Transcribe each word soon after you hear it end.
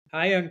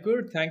Hi,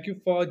 Ankur. Thank you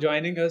for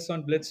joining us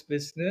on Blitz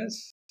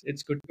Business.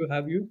 It's good to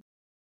have you.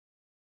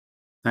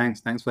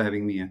 Thanks for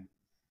having me here.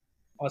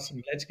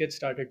 Awesome. Let's get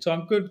started. So,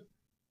 Ankur,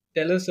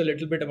 tell us a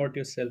little bit about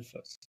yourself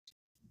first.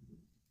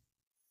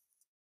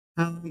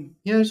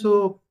 Yeah,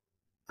 so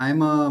I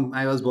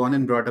was born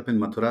and brought up in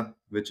Mathura,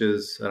 which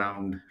is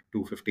around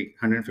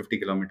 150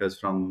 kilometers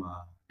from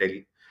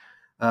Delhi.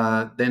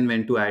 Then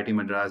went to IIT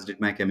Madras, did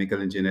my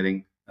chemical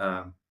engineering.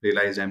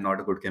 Realized I'm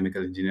not a good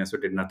chemical engineer, so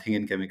did nothing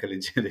in chemical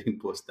engineering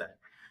post that.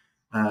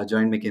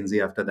 Joined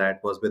McKinsey after that,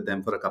 was with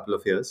them for a couple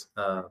of years.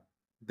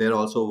 There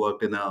also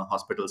worked in a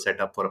hospital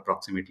setup for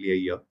approximately a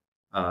year.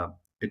 Uh,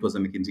 it was a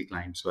McKinsey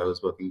client, so I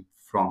was working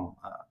from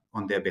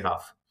on their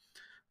behalf.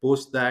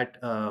 Post that,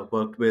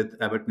 worked with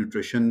Abbott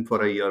Nutrition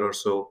for a year or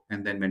so,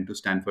 and then went to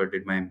Stanford,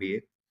 did my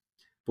MBA.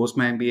 Post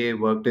my MBA,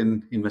 worked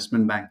in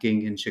investment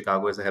banking in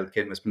Chicago as a healthcare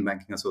investment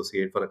banking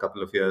associate for a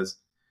couple of years.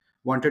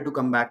 Wanted to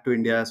come back to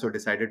India, so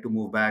decided to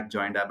move back,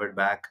 joined Abbott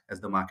back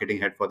as the marketing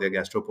head for their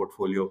gastro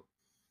portfolio.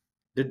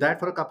 Did that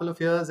for a couple of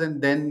years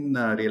and then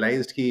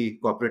realized कि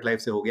corporate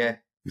life से हो गया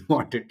है.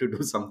 Wanted to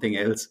do something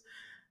else.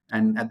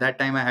 And at that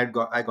time, I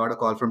got a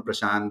call from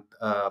Prashant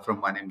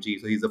from 1MG.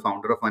 So he's the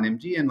founder of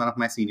 1MG and one of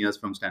my seniors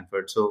from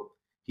Stanford. So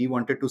he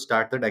wanted to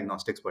start the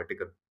diagnostics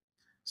vertical.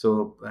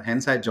 So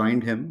hence I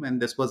joined him,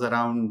 and this was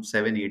around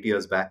 7, 8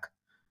 years back.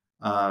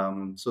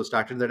 So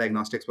started the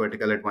diagnostics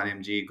vertical at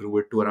 1MG, grew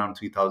it to around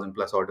 3,000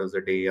 plus orders a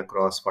day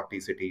across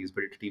 40 cities,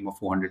 built a team of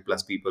 400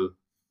 plus people,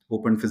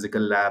 opened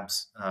physical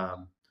labs.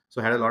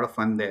 So had a lot of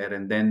fun there.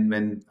 And then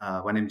when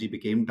 1MG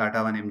became Tata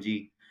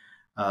 1MG,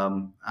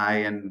 I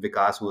and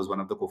Vikas, who was one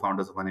of the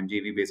co-founders of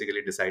 1MG, we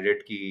basically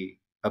decided कि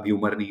अब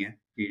humor नहीं है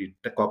कि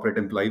corporate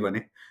employee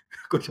बने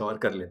कुछ और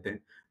कर लेते हैं.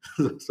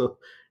 So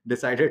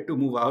decided to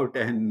move out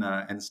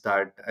and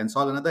start and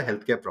solve another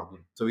healthcare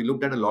problem. So we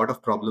looked at a lot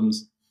of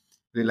problems,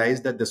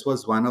 realized that this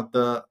was one of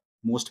the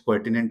most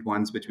pertinent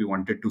ones which we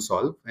wanted to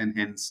solve, and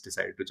hence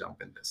decided to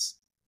jump in this.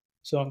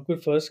 So,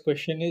 Ankur, first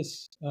question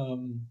is,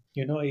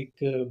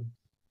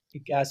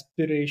 एक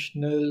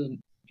aspirational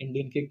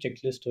Indian की एक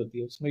checklist होती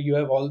है. उसमें you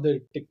have all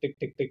the tick, tick,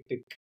 tick, tick,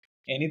 tick.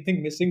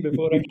 Anything missing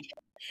before I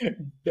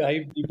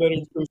dive deeper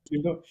into,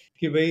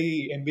 कि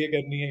भाई MBA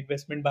करनी है,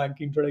 investment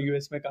banking, थोड़ा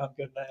US में काम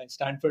करना है,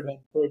 Stanford,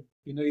 Vanford,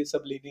 ये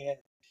सब लेनी है.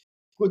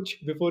 कुछ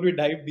before we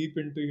dive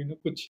deep into,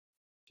 कुछ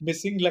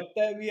missing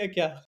लगता है भी है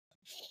क्या?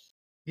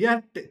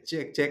 यार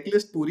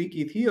चेकलिस्ट पूरी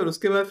की थी और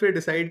उसके बाद फिर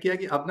डिसाइड किया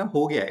कि अब ना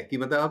हो गया है कि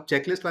मतलब अब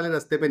चेकलिस्ट वाले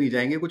रास्ते पे नहीं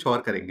जाएंगे, कुछ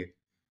और करेंगे.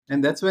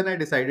 And that's when I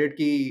decided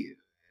कि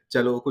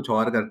चलो कुछ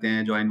और करते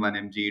हैं, join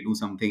 1MG, do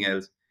something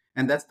else.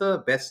 And that's the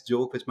best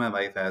joke which my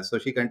wife has. So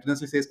she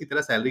continuously says कि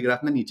तेरा सैलरी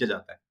ग्राफ ना नीचे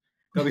जाता है,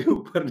 कभी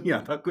ऊपर नहीं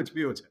आता, कुछ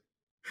भी हो जाए.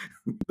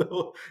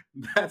 So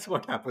that's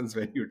what happens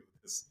when you do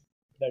this.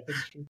 That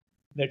is true.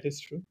 That is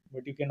true.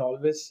 But you can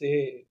always say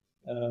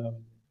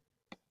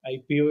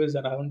IPO is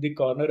around the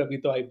corner. अभी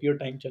तो IPO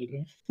time चल रहे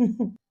हैं.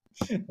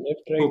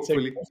 Left, right,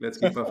 Hopefully, let's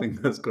keep our center.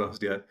 fingers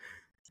crossed. Yeah.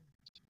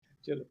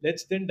 चलो,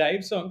 let's then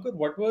dive. So, Ankur,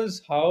 what was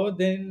how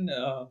then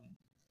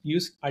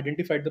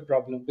identified the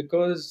problem?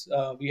 Because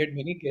we had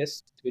many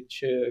guests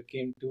which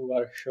came to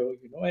our show,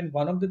 and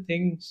one of the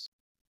things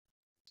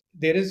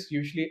there is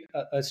usually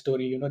a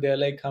story, they're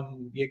like,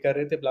 हम ये कर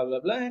रहे थे, blah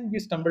blah blah, and we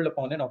stumbled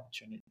upon an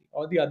opportunity.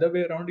 Or the other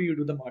way around,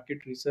 you do the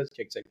market research,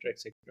 etc.,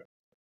 etc.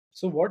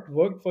 So, what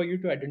worked for you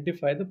to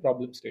identify the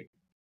problem state?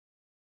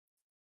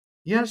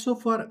 Yeah, so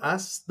for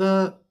us,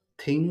 the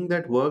thing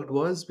that worked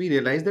was we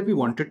realized that we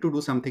wanted to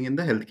do something in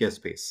the healthcare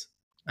space.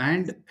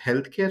 And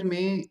healthcare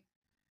may,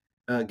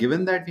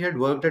 given that we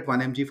had worked at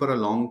 1MG for a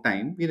long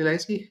time, we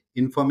realized that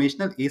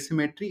informational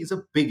asymmetry is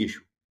a big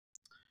issue.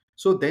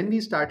 So then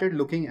we started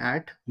looking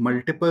at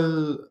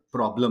multiple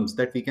problems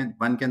that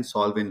one can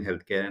solve in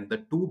healthcare. And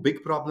the two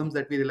big problems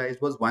that we realized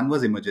was one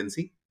was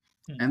emergency,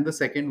 Hmm. and the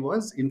second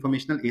was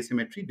informational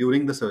asymmetry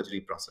during the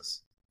surgery process.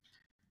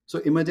 So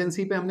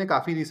emergency पे हमने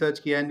काफ़ी research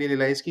किया and we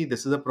realize कि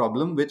this is a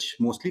problem which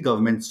mostly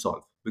government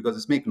solve because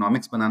इसमें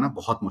economics बनाना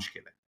बहुत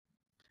मुश्किल है.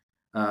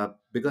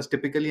 Because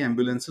typically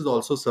ambulances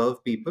also serve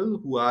people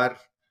who are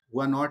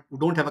not who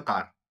don't have a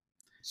car.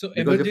 So,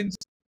 because if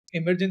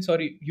emergency.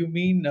 Sorry, you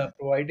mean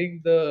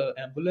providing the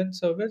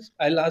ambulance service?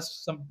 I'll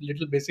ask some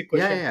little basic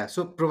question. yeah,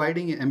 so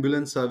providing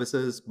ambulance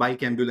services,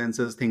 bike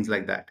ambulances, things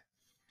like that.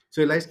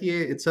 So realize कि ये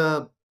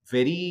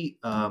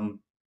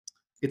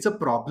it's a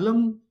problem,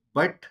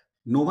 but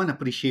no one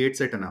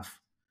appreciates it enough.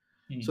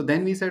 So Hmm.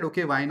 then we said,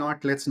 okay, why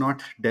not? Let's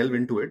not delve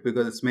into it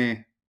because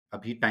इसमें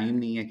अभी time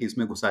नहीं है कि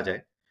इसमें घुसा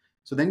जाए.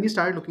 So then we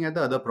started looking at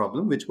the other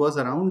problem, which was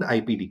around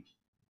IPD,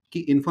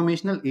 कि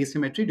informational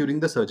asymmetry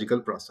during the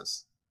surgical process.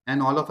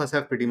 And all of us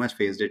have pretty much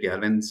faced it.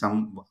 Yeah,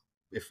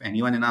 if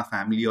anyone in our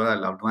family or our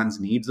loved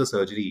ones needs a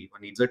surgery or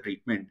needs a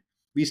treatment,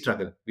 we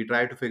struggle. We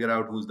try to figure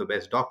out who's the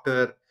best doctor,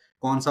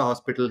 कौन सा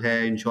hospital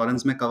है,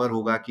 insurance में cover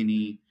होगा कि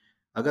नहीं,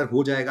 अगर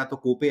हो जाएगा तो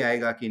कोपे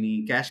आएगा कि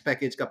नहीं, कैश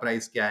पैकेज का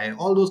प्राइस क्या है,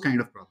 all those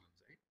kind of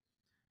problems.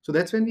 So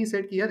that's when we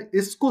said कि यार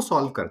इसको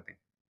solve करते हैं.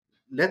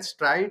 Let's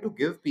try to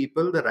give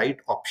people the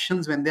right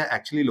options when they're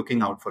actually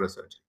looking out for a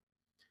surgery.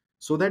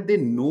 so that they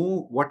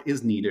know what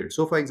is needed.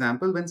 So, for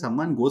example, when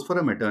someone goes for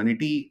a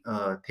maternity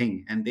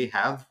thing and they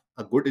have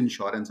a good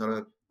insurance or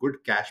a good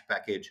cash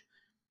package,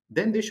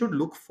 then they should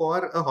look for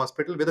a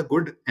hospital with a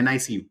good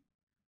NICU.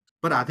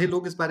 पर आधे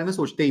लोग इस बारे में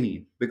सोचते ही नहीं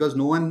है because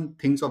no one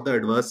thinks of the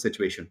adverse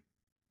situation,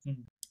 Hmm.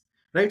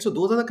 right? So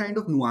those are the kind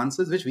of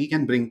nuances which we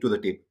can bring to the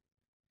table.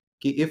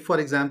 कि if, for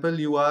example,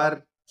 you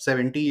are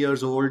 70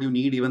 years old, you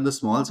need even the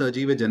small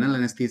surgery with general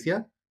anesthesia,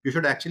 you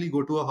should actually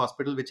go to a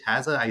hospital which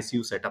has a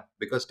ICU setup,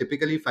 because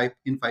typically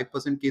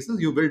 5% cases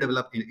you will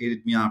develop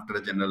arrhythmia after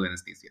a general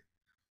anesthesia.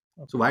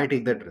 So Okay. why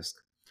take that risk?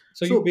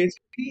 So you So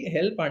basically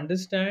help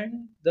understand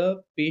the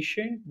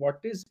patient what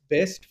is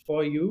best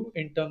for you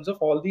in terms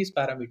of all these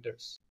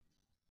parameters.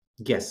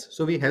 yes,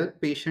 so we help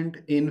patient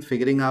in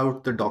figuring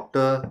out the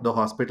doctor, the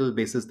hospital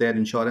basis their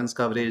insurance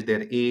coverage,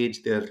 their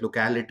age, their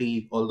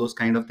locality, all those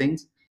kind of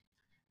things.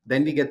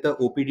 Then we get the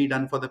OPD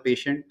done for the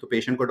patient. तो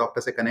patient को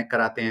doctor से connect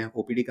कराते हैं,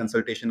 OPD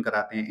consultation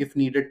कराते हैं. If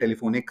needed,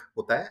 telephonic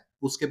होता है.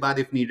 उसके बाद,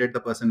 if needed,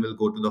 the person will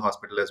go to the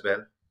hospital as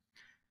well.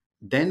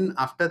 Then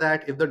after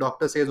that, if the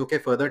doctor says, okay,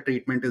 further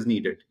treatment is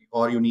needed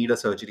or you need a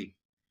surgery,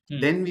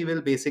 Hmm. then we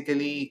will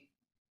basically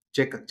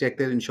check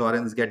their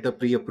insurance, get the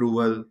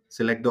pre-approval,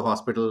 select the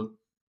hospital,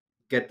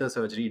 get the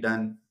surgery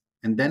done.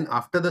 And then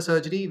after the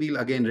surgery, we'll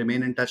again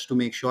remain in touch to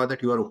make sure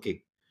that you are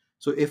okay.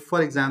 So if,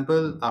 for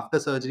example, after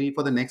surgery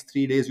for the next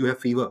 3 days you have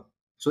fever,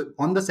 so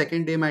on the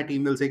second day my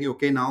team will say,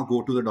 okay, now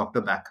go to the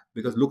doctor back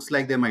because looks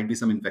like there might be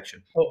some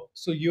infection. Oh,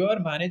 so you are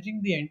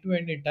managing the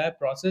end-to-end entire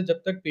process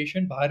जब तक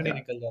patient बाहर नहीं Yeah.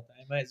 निकल जाता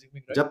है. Am I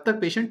assuming right? जब तक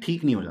patient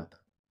ठीक नहीं हो जाता,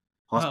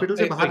 हाँ, हॉस्पिटल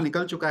से बाहर right.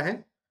 निकल चुका है,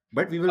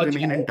 बट वी विल अच्छा.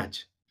 Remain in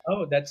touch.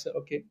 Oh, that's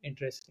okay.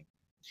 Interesting.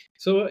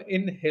 So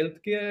in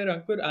healthcare,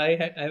 Ankur,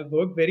 I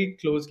work very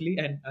closely,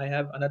 and I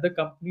have another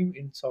company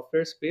in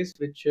software space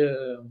which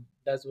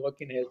does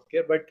work in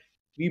healthcare. But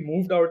we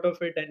moved out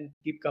of it and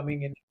keep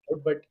coming in. And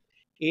out. But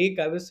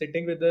I was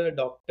sitting with a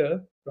doctor,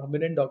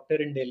 prominent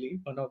doctor in Delhi,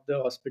 one of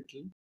the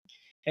hospital,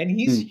 and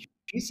he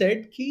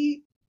said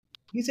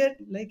he said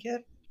like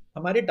यार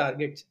हमारे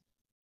targets,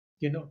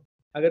 you know,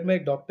 अगर मैं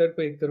एक doctor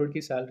को 1 करोड़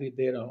की salary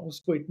दे रहा हूँ,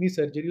 उसको इतनी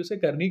सर्जरी उसे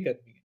करनी है,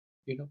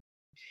 you know.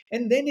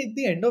 And then at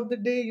the end of the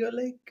day, you're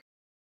like,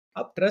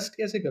 आप ट्रस्ट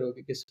कैसे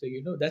करोगे किस पे,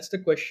 you know, that's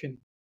the question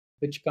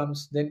which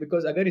comes then,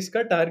 because अगर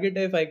इसका target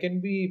है, if I can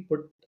be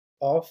put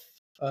off,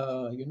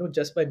 you know,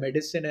 just by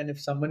medicine, and if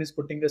someone is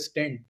putting a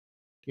stent,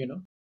 you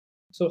know,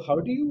 so how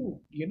do you,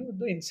 you know,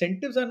 the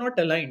incentives are not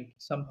aligned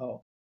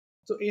somehow.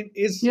 So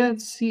is Yeah,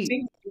 see,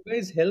 thing you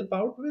guys help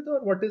out with,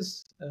 or what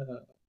is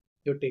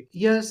your take?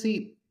 yeah,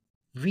 see,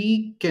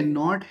 we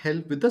cannot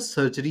help with the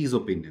surgery's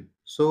opinion.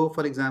 So,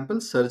 for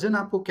example, surgeon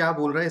आपको क्या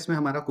बोल रहा है इसमें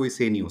हमारा कोई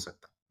say नहीं हो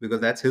सकता, because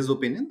that's his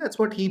opinion. That's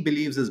what he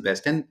believes is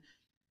best. And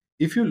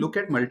if you look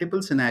at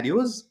multiple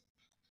scenarios,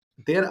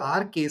 there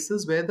are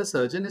cases where the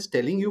surgeon is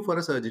telling you for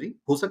a surgery.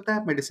 हो सकता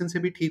है आप मेडिसिन से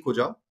भी ठीक हो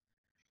जाओ,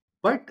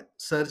 but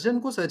सर्जन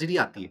को सर्जरी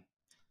आती है.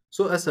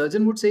 So a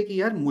surgeon would say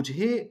कि यार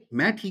मुझे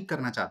मैं ठीक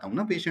करना चाहता हूँ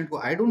ना पेशेंट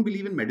को. I don't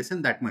believe in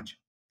medicine that much.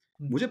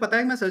 Hmm. मुझे पता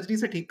है कि मैं सर्जरी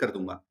से ठीक कर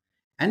दूंगा.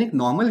 एंड एक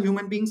नॉर्मल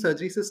ह्यूमन बीइंग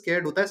सर्जरी से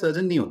स्कैर्ड होता है,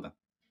 सर्जन नहीं होता.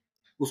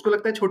 उसको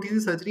लगता है छोटी सी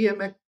सर्जरी है,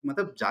 मैं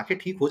मतलब जाके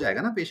ठीक हो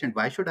जाएगा ना patient,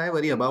 why should I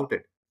worry about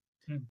it.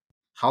 Hmm.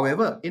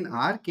 However, in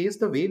our case,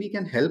 the way we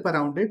can help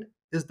around it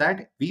is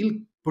that we'll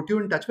put you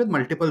in touch with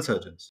multiple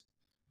surgeons.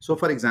 So,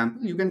 for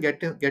example, you can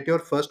get your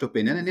first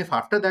opinion, and if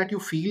after that you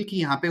feel कि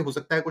यहाँ पे हो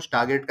सकता है कुछ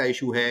target का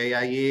issue है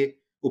या ये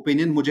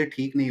opinion मुझे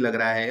ठीक नहीं लग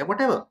रहा है या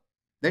whatever,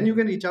 then you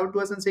Hmm. can reach out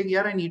to us and say,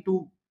 "यार, I need to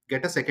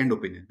get a second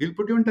opinion." We'll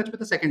put you in touch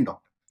with a second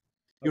doctor.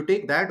 You Okay.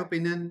 take that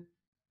opinion,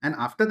 and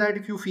after that,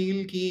 if you feel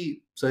कि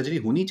surgery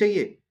होनी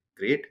चाहिए,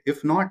 great.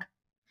 If not,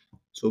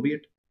 so be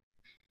it.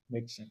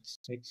 Makes sense.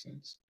 Makes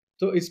sense.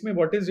 So इसमें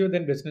what is your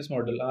then business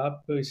model?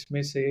 आप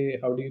इसमें से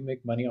how do you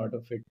make money out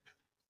of it?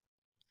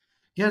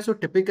 Yeah, so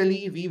typically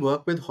we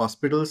work with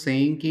hospitals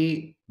saying ki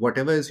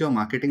whatever is your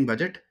marketing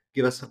budget,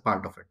 give us a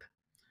part of it.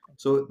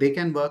 So they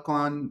can work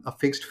on a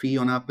fixed fee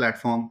on our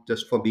platform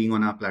just for being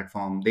on our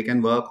platform. They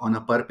can work on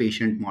a per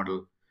patient model.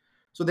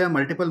 So there are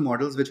multiple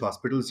models which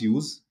hospitals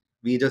use.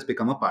 We just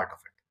become a part of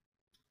it.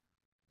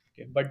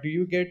 Okay. But do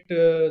you get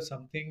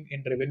something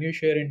in revenue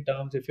share in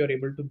terms if you're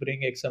able to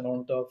bring X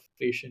amount of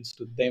patients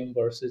to them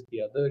versus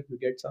the other, you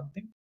get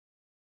something?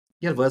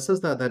 Yeah,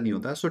 versus the other नहीं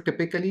होता. So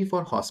typically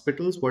for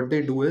hospitals, what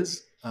they do is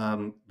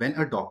when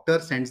a doctor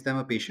sends them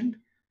a patient,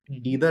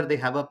 Hmm. either they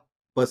have a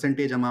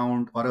percentage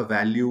amount or a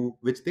value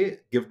which they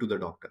give to the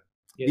doctor.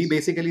 We Yes.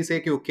 basically say,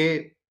 कि, okay,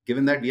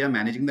 given that we are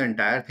managing the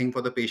entire thing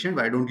for the patient,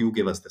 why don't you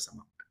give us this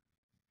amount?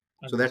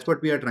 So that's Understood.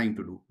 what we are trying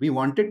to do. We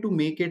wanted to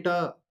make it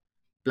a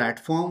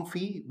platform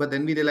fee, but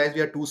then we realized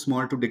we are too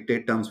small to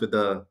dictate terms with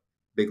the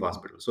big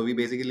hospital. So we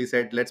basically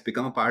said, let's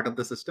become a part of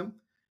the system,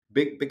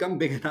 become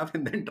big enough,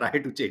 and then try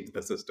to change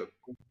the system.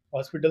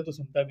 Hospital तो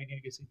सुनता भी नहीं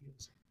है किसी की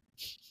उसे.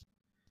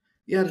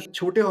 यार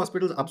छोटे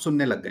हॉस्पिटल्स अब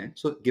सुनने लग गए हैं.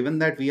 So given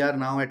that we are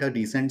now at a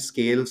decent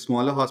scale,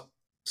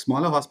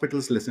 smaller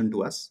hospitals listen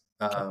to us.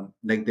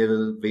 Like they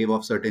will waive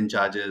off certain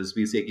charges.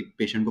 We say कि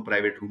पेशेंट को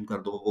प्राइवेट रूम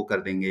कर दो, वो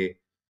कर देंगे.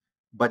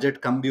 बजट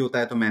कम भी होता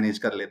है तो मैनेज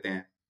कर लेते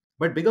हैं.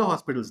 बट बिगर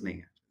हॉस्पिटल्स नहीं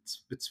है.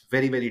 it's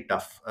very very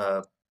tough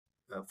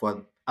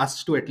for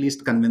us to at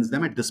least convince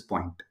them at this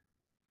point.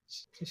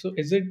 So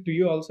is it, do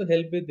you also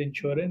help with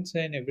insurance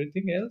and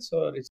everything else,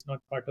 or it's not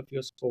part of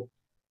your scope?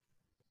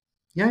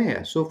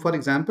 Yeah. So, for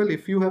example,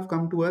 if you have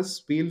come to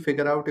us, we'll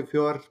figure out if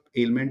your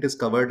ailment is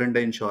covered under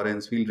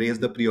insurance. We'll raise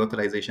the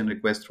pre-authorization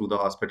request through the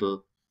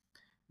hospital.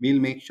 We'll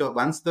make sure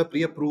once the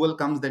pre-approval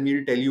comes, then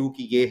we'll tell you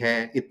कि ये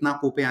है इतना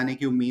कोपे आने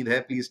की उम्मीद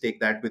है. Please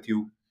take that with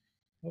you.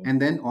 Oh,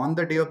 And then on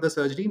the day of the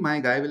surgery, my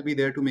guy will be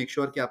there to make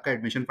sure कि आपका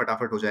admission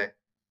फटाफट हो जाए.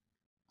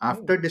 oh,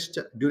 After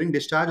during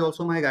discharge,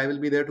 also my guy will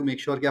be there to make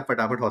sure कि आप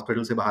फटाफट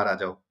hospital से बाहर आ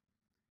जाओ.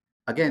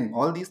 Again,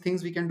 all these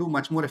things we can do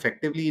much more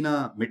effectively in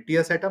a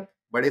mid-tier setup.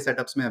 बड़े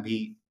setups में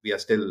अभी we are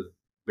still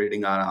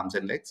building our arms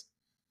and legs.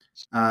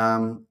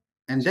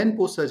 And then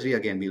post surgery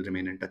again we'll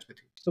remain in touch with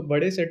you. so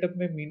bade setup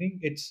mein meaning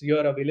it's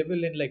you're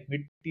available in like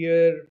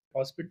mid-tier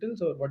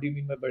hospitals, or what do you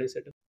mean by bade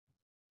setup?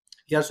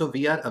 Yeah, so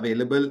we are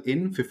available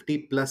in 50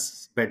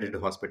 plus bedded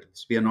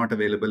hospitals. We are not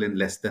available in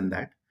less than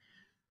that.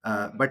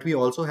 But we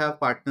also have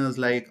partners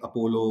like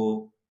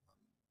Apollo,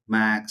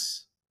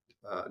 Max,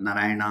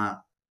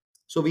 Narayana.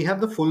 So we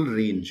have the full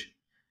range.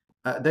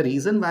 The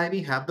reason why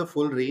we have the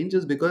full range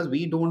is because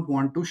we don't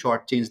want to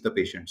shortchange the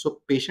patient.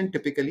 So patient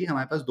typically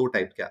हमारे पास दो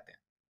type के आते हैं.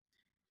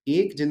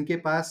 एक जिनके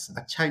पास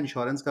अच्छा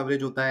insurance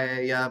coverage होता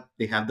है या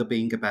they have the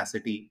paying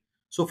capacity.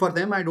 So for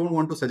them, I don't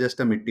want to suggest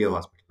a mid-tier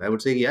hospital. I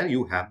would say, yeah,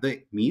 you have the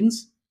means.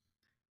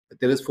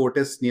 There is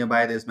Fortis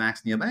nearby, there's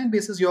Max nearby, and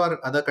basis your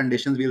other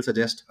conditions, we'll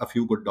suggest a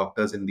few good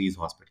doctors in these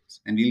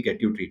hospitals, and we'll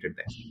get you treated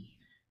there.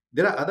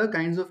 There are other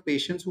kinds of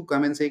patients who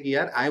come and say,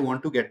 yeah, I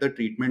want to get the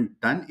treatment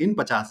done in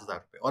 50,000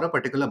 rupees or a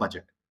particular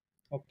budget.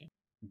 Okay.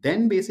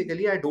 Then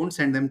basically, I don't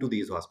send them to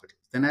these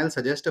hospitals. Then I'll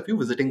suggest a few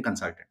visiting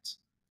consultants.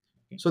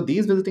 Okay. So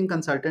these visiting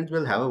consultants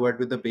will have a word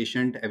with the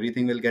patient,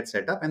 everything will get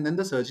set up, and then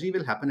the surgery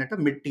will happen at a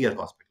mid-tier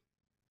hospital.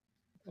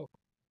 Oh,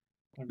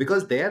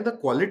 Because understood. there the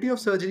quality of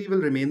surgery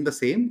will remain the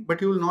same,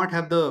 but you will not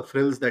have the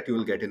frills that you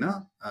will get in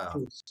a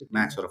True. City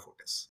Max hospital. or a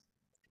Fortis.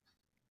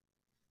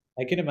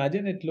 I can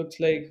imagine it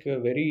looks like a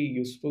very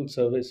useful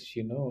service,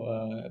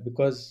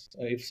 because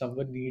if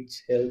someone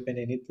needs help in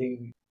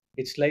anything,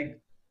 it's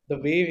like the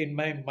way in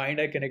my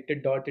mind I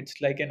connected dot, it's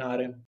like an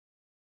RM.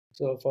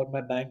 So for my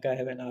bank, I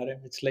have an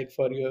RM. It's like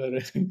for your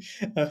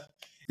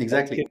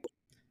Exactly. healthcare,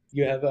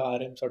 you have a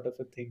RM sort of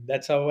a thing.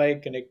 That's how I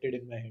connected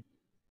in my head.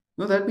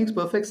 No, that makes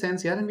perfect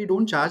sense, yeah, and we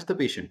don't charge the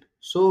patient.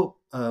 So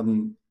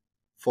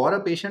for a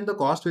patient, the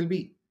cost will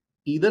be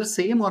either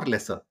same or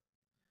lesser.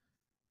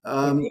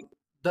 Okay.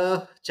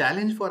 The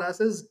challenge for us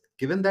is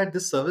given that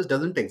this service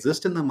doesn't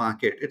exist in the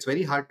market, it's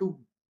very hard to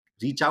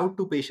reach out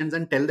to patients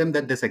and tell them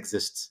that this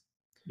exists.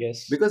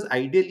 Yes. Because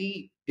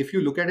ideally, if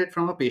you look at it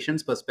from a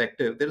patient's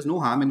perspective, there is no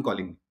harm in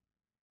calling me.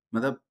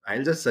 Matlab,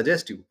 I'll just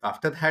suggest you.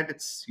 After that,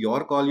 it's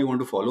your call. You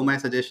want to follow my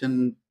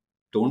suggestion,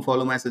 don't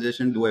follow my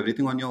suggestion, do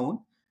everything on your own.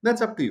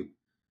 That's up to you.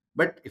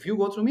 But if you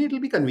go through me,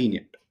 it'll be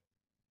convenient.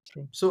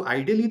 True. So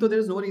ideally, though, there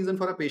is no reason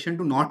for a patient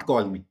to not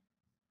call me.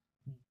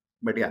 Hmm.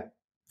 But yeah,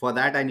 for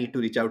that, I need to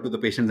reach out to the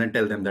patients and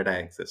tell them that I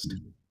exist.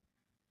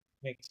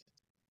 Makes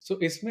sense. So,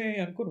 Ismay,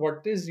 Ankur,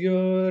 what is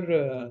your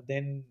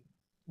then?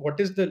 What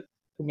is the,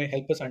 to may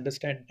help us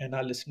understand and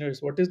our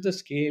listeners? What is the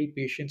scale,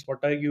 patience?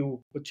 What are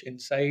you? Kuch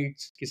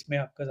insights? किसमें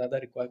आपका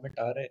ज़्यादा requirement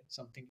आ रहा है?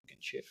 Something you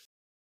can share.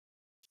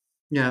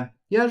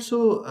 Yeah.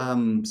 So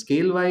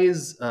scale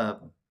wise,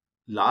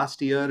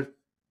 last year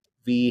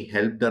we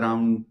helped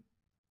around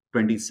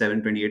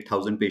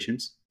 28,000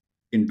 patients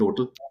in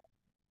total,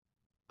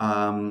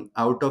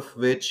 out of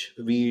which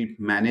we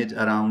manage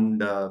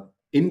around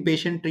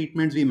inpatient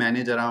treatments, we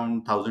manage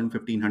around 1,000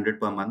 1,500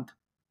 per month.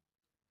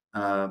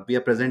 We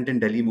are present in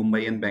Delhi,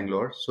 Mumbai, and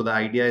Bangalore. So the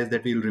idea is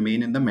that we'll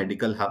remain in the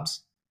medical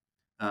hubs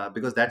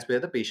because that's where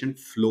the patient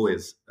flow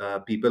is.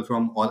 People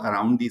from all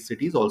around these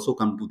cities also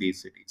come to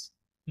these cities.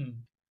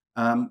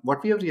 Hmm.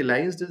 What we have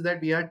realized is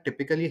that we are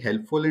typically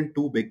helpful in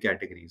two big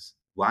categories.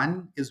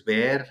 One is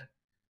where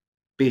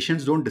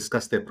patients don't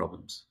discuss their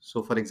problems.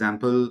 So, for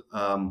example,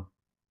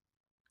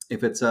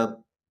 if it's a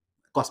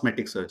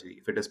cosmetic surgery,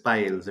 if it is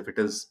piles, if it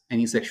is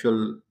any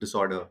sexual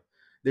disorder,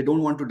 they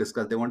don't want to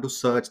discuss. They want to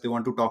search. They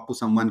want to talk to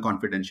someone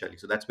confidentially.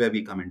 So that's where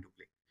we come into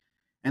play.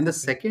 And the Okay.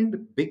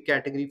 second big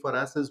category for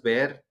us is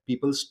where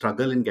people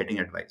struggle in getting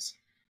advice.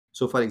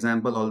 So, for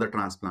example, all the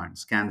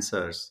transplants,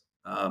 cancers,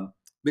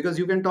 because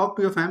you can talk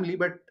to your family,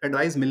 but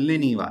advice milne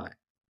nahi wala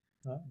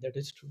hai. That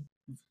is true.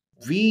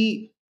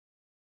 We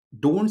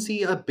don't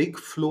see a big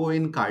flow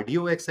in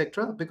cardio,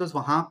 etc. Because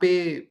वहाँ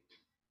पे,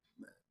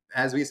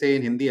 as we say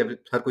in Hindi,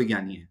 हर कोई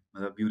ज्ञानी है.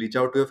 मतलब you reach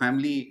out to your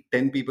family,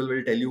 10 people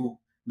will tell you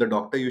the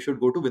doctor you should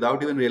go to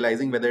without even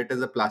realizing whether it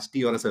is a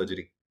plasty or a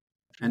surgery.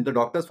 True. And the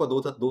doctors for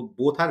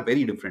both are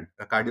very different,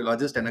 a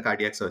cardiologist and a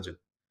cardiac surgeon.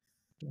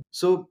 True.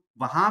 So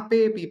वहाँ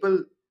पे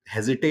people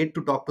hesitate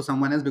to talk to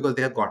someone else because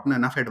they have gotten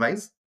enough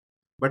advice.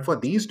 But Hmm. for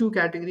these two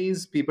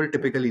categories, people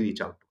typically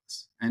reach out to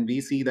us, and we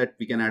see that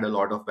we can add a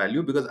lot of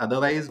value because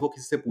otherwise, वो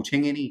किसी से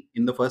पूछेंगे नहीं.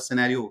 In the first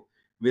scenario,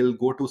 we'll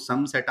go to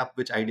some setup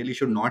which ideally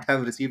should not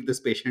have received this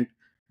patient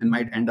and Hmm.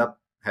 might end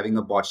up having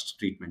a botched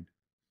treatment.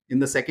 In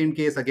the second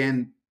case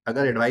again,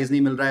 अगर advice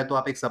नहीं मिल रहा है तो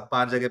आप एक सब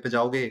पार जगह पे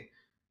जाओगे,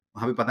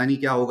 वहां पे पता नहीं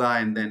क्या होगा,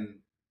 and then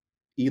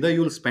either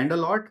you'll spend a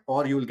lot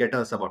or you'll get a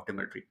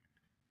suboptimal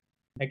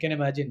treatment. I can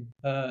imagine.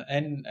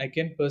 And I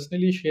can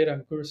personally share,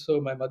 Ankur. So,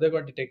 my mother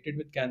got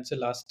detected with cancer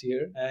last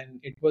year,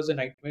 and it was a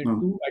nightmare Hmm.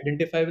 to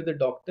identify with the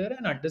doctor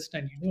and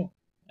understand,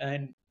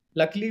 And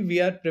luckily, we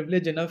are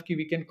privileged enough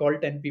that we can call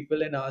 10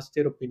 people and ask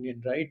their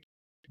opinion, right?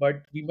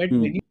 But we met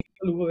Hmm. many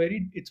people who were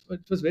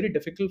it was very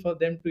difficult for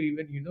them to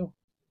even,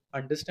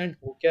 understand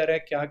हो क्या रहा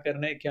है, क्या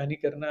करना है, क्या नहीं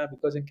करना है,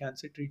 because in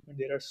cancer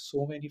treatment, there are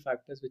so many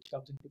factors which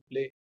comes into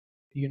play,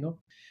 you know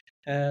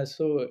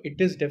so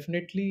it is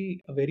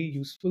definitely a very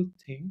useful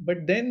thing. But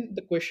then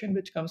the question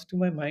which comes to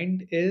my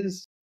mind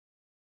is,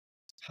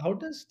 how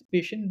does the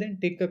patient then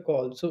take a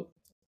call? So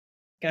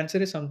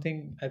cancer is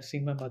something I've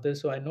seen my mother,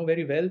 so I know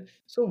very well.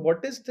 So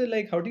what is the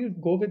like? How do you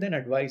go with an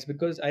advice?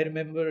 Because I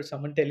remember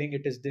someone telling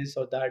it is this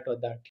or that or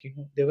that.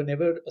 There were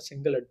never a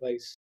single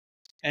advice,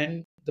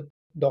 and the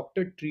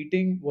doctor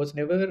treating was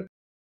never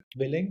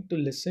willing to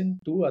listen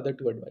to other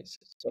two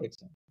advices. For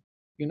example,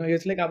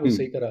 it's like आप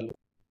उससे ही Hmm. करा लो.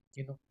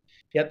 you know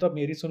या तो आप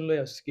मेरी सुन लो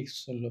या उसकी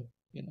सुन लो.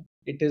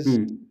 It is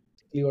Hmm.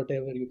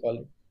 whatever you call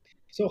it.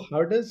 So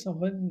how does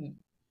someone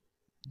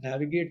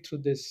navigate through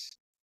this?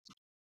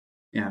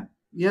 Yeah.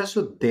 Yeah.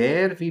 So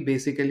there we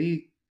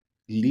basically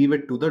leave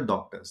it to the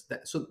doctors.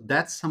 So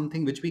that's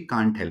something which we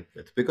can't help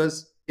with, because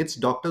it's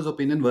doctor's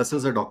opinion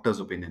versus a doctor's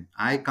opinion.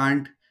 I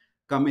can't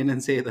come in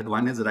and say that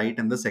one is right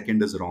and the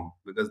second is wrong,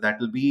 because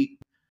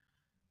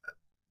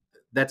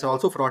that's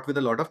also fraught with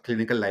a lot of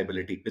clinical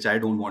liability, which I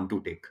don't want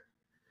to take.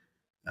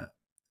 Uh,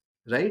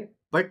 right?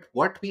 But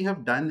what we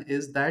have done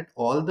is that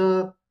all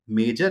the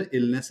major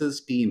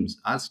illnesses teams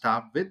are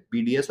staffed with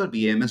BDS or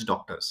BAMS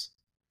doctors.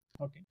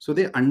 Okay. So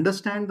they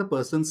understand the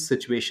person's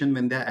situation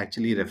when they're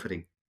actually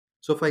referring.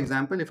 So, for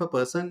example, if a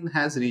person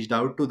has reached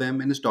out to them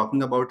and is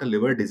talking about a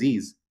liver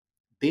disease,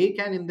 they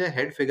can in their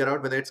head figure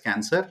out whether it's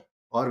cancer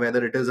or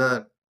whether it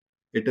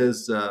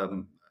is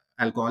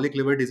alcoholic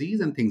liver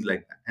disease and things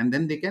like that. And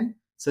then they can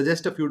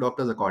suggest a few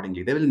doctors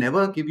accordingly. They will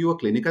never give you a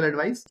clinical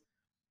advice,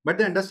 but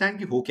they understand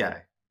ki ho kya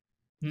hai.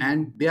 Hmm.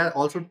 And they are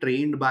also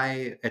trained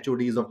by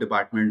HODs of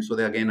departments, so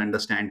they again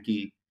understand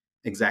कि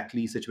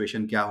exactly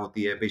situation क्या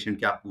होती है, patient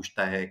क्या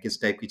पूछता है,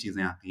 किस type की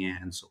चीजें आती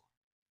हैं, and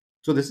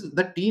so this is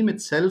the team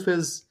itself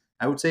is,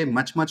 I would say,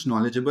 much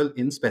knowledgeable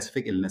in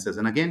specific illnesses.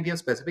 And again, we have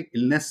specific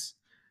illness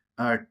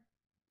uh,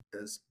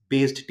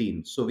 based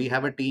teams. So we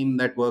have a team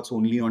that works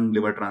only on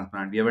liver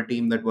transplant. We have a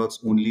team that works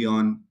only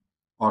on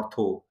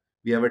ortho.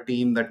 We have a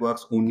team that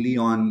works only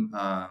on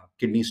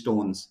kidney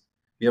stones.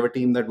 We have a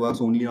team that works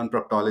only on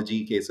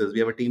proctology cases. We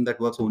have a team that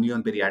works only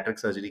on pediatric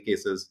surgery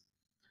cases.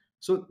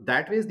 So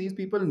that way, these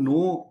people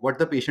know what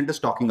the patient is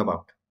talking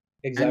about,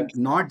 and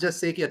Exactly. not just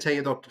say कि अच्छा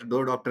ये doctor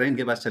दो doctor हैं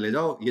इनके पास चले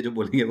जाओ ये जो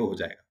बोलेंगे वो हो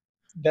जाएगा.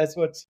 That's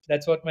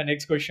what my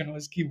next question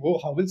was कि वो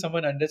how will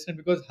someone understand,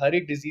 because हर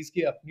एक disease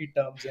की अपनी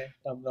terms हैं,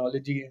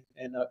 terminology है,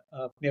 and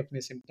अपने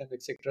अपने symptoms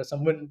etc.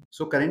 Someone.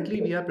 So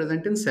currently we are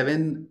present in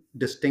 7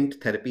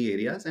 distinct therapy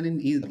areas, and in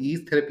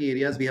these therapy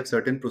areas we have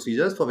certain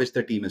procedures for which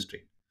the team is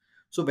trained.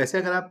 So वैसे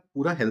अगर आप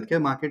पूरा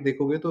healthcare market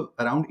देखोगे तो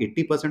around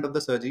 80% of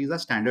the surgeries are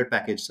standard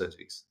package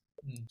surgeries.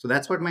 Hmm. So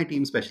that's what my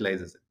team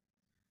specializes in.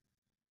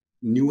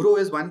 Neuro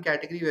is one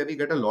category where we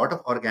get a lot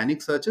of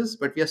organic searches,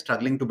 but we are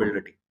struggling to build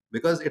a team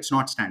because it's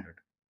not standard.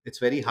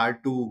 It's very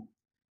hard to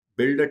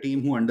build a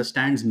team who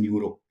understands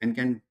neuro and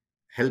can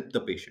help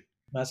the patient.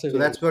 Massive So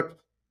area.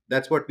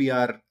 that's what we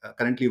are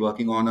currently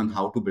working on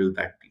how to build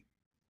that team.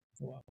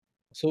 Wow.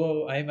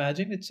 So I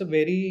imagine it's a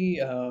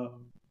very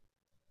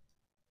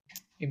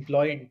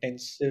employee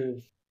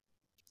intensive.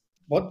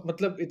 बहुत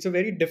मतलब it's a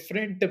very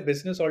different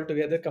business all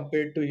together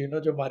compared to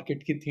जो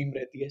market की theme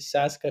रहती है,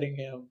 SaaS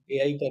करेंगे हम,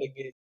 AI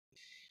करेंगे,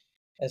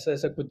 ऐसा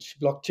ऐसा कुछ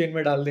ब्लॉकचेन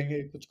में डाल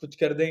देंगे, कुछ कुछ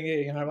कर देंगे,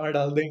 यहाँ वहाँ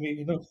डाल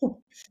देंगे,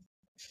 तो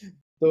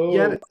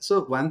Yeah.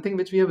 So one thing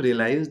which we have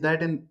realized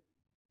that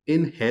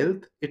in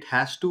health it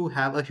has to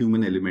have a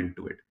human element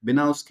to it.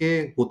 बिना उसके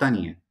होता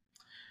नहीं है.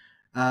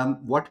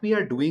 What we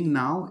are doing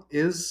now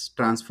is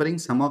transferring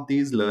some of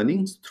these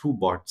learnings through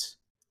bots.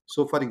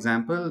 So, for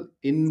example,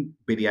 in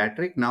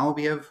pediatric, now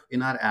we have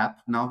in our app,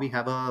 now we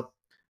have a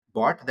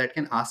bot that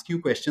can ask you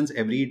questions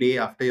every day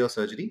after your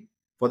surgery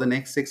for the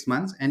next 6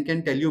 months and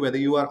can tell you whether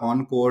you are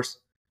on course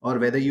or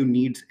whether you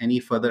need any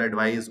further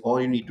advice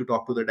or you need to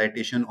talk to the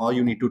dietitian or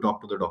you need to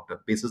talk to the doctor.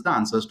 This is the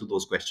answers to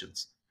those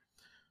questions.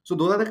 So,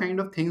 those are the kind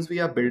of things we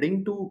are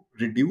building to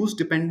reduce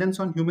dependence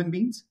on human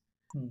beings,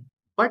 hmm,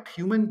 but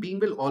human being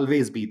will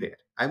always be there.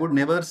 I would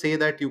never say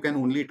that you can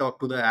only talk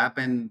to the app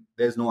and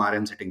there's no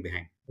RM sitting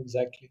behind.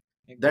 Exactly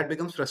That exactly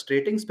becomes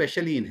frustrating,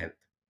 especially in health.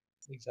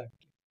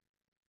 Exactly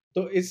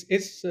तो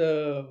इस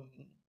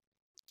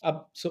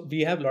अब so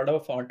we have lot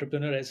of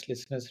entrepreneur as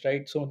listeners,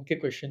 right? सो उनके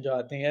question जो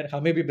आते हैं, यार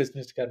हमें भी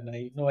बिजनेस करना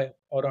है,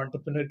 और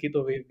एंटरप्रेन्योर की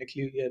तो वेव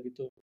निकली हुई है, अभी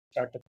तो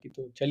स्टार्टअप की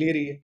तो चल ही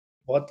रही है,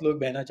 बहुत लोग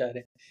बहना चाह रहे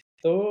हैं.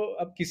 तो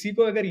अब किसी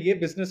को अगर ये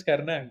बिजनेस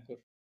करना है,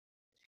 अंकुर,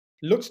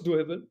 looks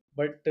doable,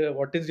 but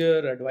what is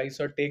your advice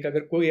or take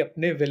अगर कोई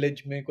अपने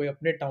village में कोई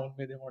अपने town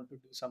में they want to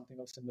do something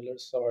of similar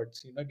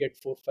sorts, get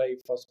 4 5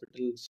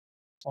 hospitals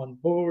on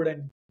board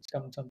and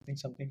come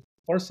something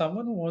for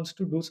someone who wants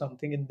to do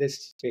something in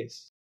this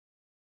space.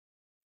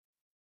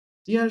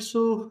 Yeah,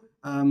 so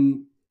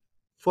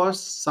for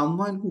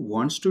someone who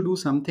wants to do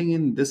something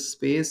in this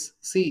space,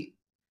 see,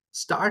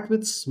 start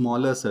with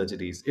smaller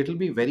surgeries. It'll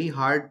be very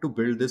hard to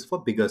build this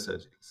for bigger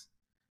surgeries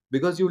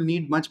because you'll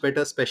need much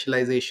better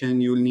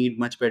specialization, you'll need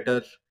much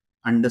better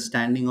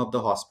understanding of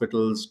the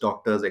hospitals,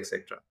 doctors,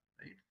 etc.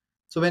 Right?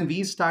 So when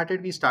we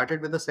started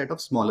with a set of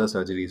smaller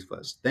surgeries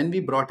first. Then we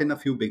brought in a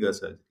few bigger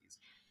surgeries.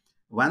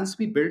 Once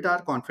we built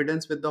our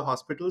confidence with the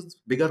hospitals,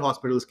 bigger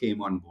hospitals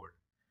came on board.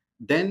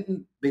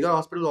 Then bigger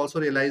hospitals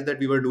also realized that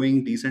we were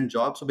doing decent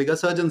jobs, so bigger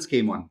surgeons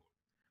came on.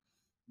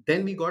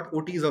 Then we got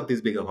OTs of these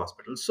bigger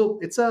hospitals. So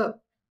it's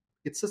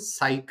a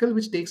cycle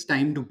which takes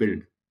time to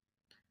build.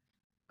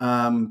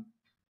 Um,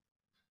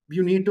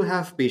 you need to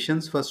have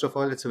patience. First of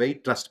all, it's a very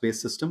trust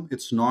based system.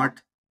 It's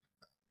not,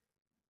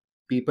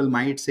 people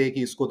might say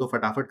कि इसको तो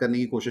फटाफट करने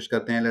की कोशिश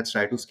करते हैं, let's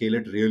try to scale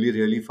it really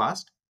really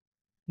fast.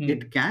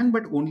 It Hmm. can,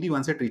 but only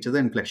once it reaches the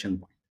inflection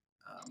point.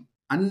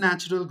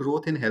 Unnatural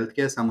growth in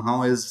healthcare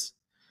somehow is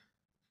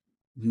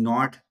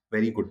not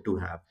very good to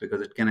have,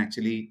 because it can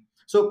actually,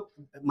 so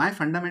my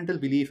fundamental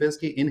belief is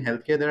that in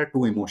healthcare there are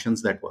two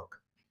emotions that work.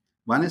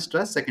 One is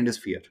trust, second is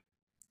fear.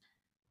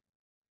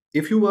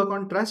 If you work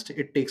on trust,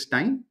 it takes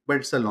time, but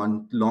it's a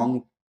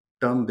long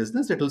term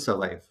business. It will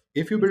survive.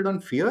 If you build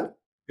on fear,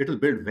 it will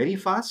build very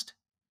fast,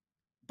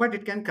 but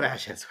it can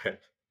crash as well.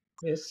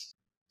 Yes.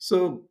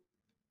 So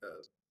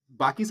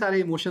बाकी सारे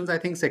emotions I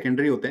think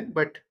secondary होते हैं,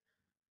 but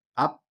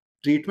आप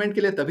treatment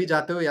के लिए तभी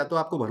जाते हो या तो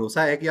आपको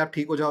भरोसा है कि आप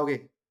ठीक हो जाओगे,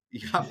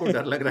 या आपको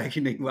डर लग रहा है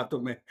कि नहीं हुआ तो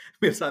मैं,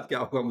 मेरे साथ क्या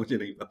होगा मुझे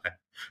नहीं पता है.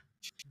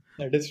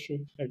 That is true.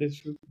 That is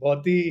true.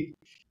 बहुत ही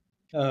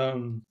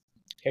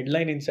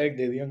हेडलाइन इनसाइट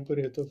दे दिया अंकुर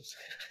ये तो.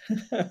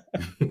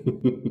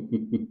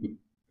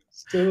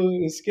 तो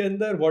इसके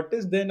अंदर व्हाट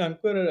इज देन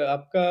अंकुर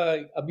आपका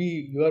अभी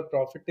you are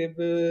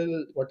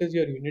profitable, what is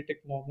your unit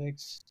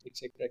economics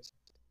etcetera etcetera,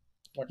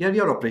 what Yeah, we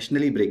are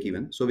operationally break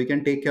even, so we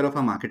can take care of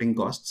our marketing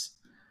costs.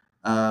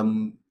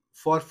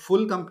 For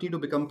full company to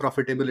become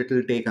profitable, it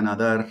will take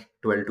another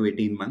 12 to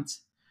 18 months.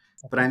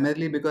 okay.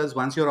 Primarily because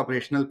once you're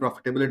operational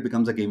profitable, it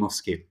becomes a game of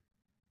scale.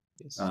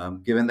 Yes.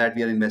 Given that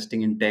we are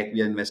investing in tech,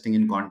 we are investing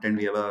in content,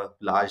 we have a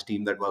large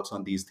team that works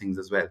on these things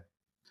as well.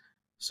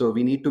 So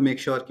we need to make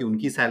sure कि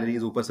उनकी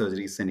salaries ऊपर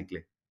surgeries से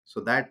निकले.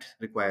 So that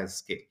requires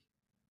scale.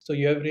 So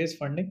you have raised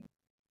funding.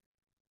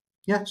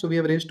 Yeah, so we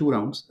have raised 2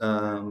 rounds.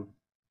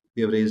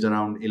 We have raised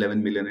around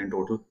 11 million in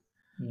total.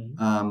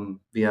 Hmm.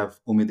 We have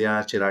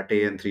Umidyar,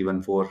 Chirate, and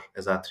 314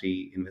 as our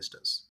three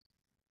investors.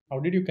 How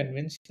did you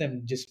convince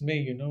them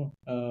जिसमें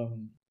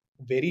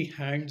very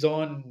hands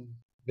on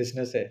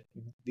business है,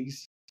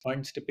 these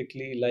funds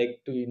typically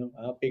like to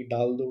आप एक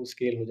डाल दो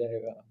scale हो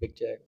जाएगा बिक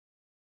जाएगा.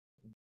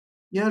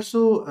 Yeah,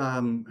 so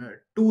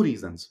two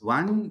reasons.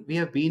 One, we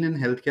have been in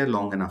healthcare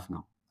long enough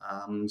now.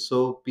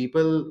 So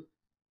people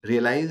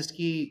realized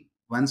that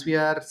once we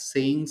are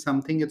saying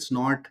something, it's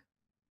not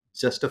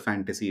just a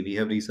fantasy. We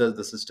have researched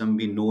the system,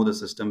 we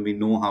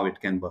know how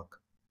it can work.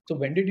 So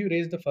when did you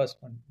raise the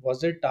first one?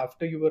 Was it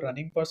after you were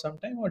running for some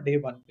time or day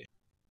one पे?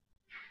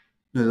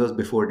 No, it was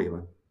before day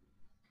one.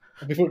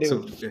 Before day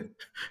one.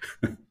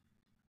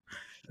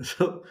 So,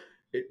 so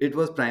it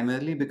was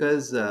primarily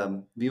because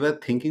we were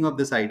thinking of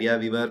this idea.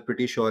 We were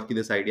pretty sure that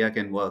this idea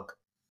can work.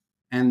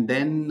 And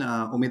then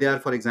Umidyar,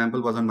 for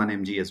example, was on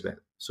 1mg as well.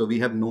 So we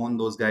have known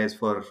those guys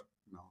for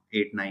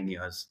 8 9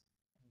 years.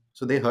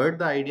 So they heard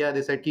the idea.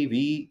 They said, "Ki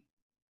we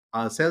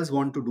ourselves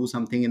want to do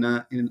something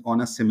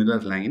on a similar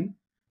line.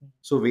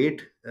 So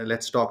wait,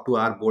 let's talk to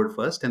our board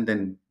first and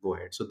then go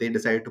ahead." So they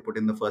decided to put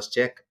in the first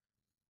check.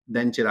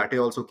 Then Chirate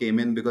also came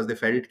in because they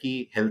felt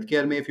that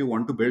healthcare mein, if you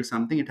want to build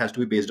something, it has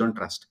to be based on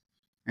trust.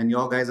 And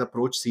your guys'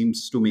 approach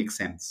seems to make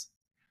sense.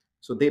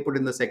 So they put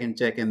in the second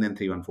check, and then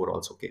 314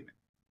 also came in.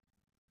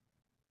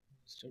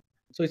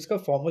 So इसका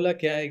formula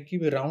क्या है कि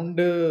round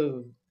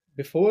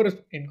before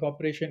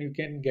incorporation you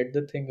can get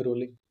the thing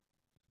rolling.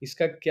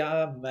 इसका क्या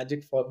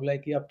magic formula है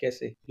कि आप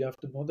कैसे? You have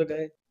to know the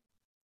guy.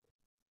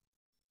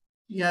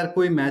 यार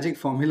कोई मैजिक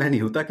फॉर्मूला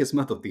नहीं होता,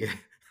 किस्मत होती है.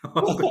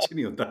 और कुछ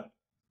नहीं होता.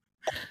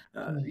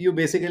 You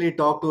basically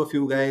talk to a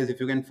few guys. If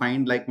you can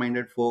find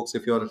like-minded folks,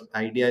 if your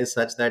idea is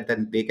such that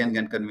then they can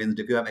get convinced,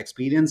 if you have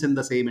experience in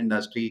the same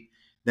industry,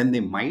 then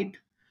they might.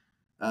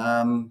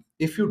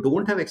 If you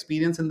don't have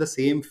experience in the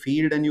same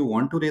field and you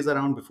want to raise a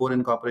round before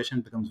incorporation,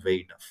 it becomes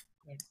very tough,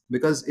 Right.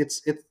 because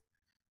it's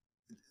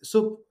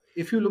so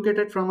if you look at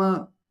it from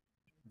a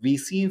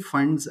VC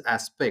funds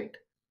aspect,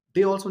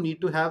 they also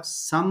need to have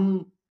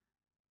some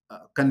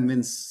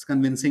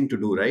convincing to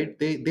do, right?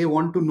 They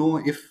want to know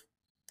if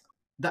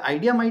the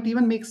idea might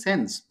even make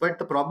sense, but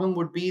the problem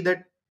would be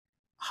that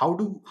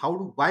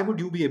why would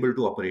you be able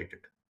to operate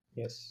it,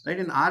 Yes. right?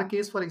 In our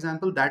case, for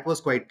example, that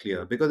was quite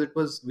clear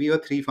because we were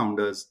three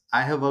founders.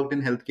 I have worked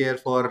in healthcare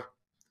for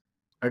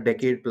a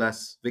decade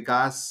plus.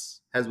 Vikas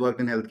has worked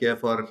in healthcare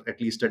for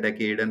at least a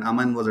decade, and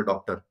Aman was a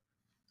doctor.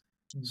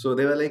 Mm, So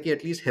they were like,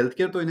 at least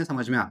healthcare to इन्हें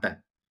समझ में आता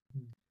है.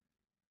 mm,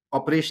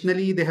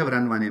 Operationally, they have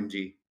run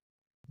 1mg.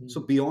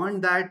 So mm.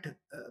 beyond that,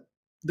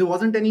 there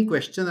wasn't any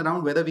question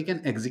around whether we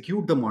can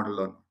execute the model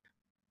or not.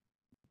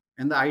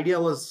 And the idea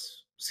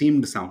was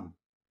seemed sound.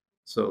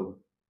 So,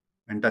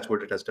 and touch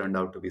wood, it has turned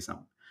out to be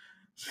sound.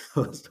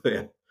 So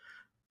yeah.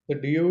 So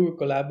do you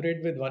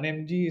collaborate with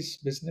 1MG's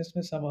business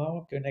में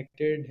somehow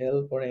connected,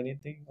 help or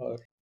anything or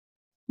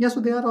Yeah,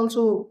 so they are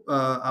also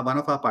one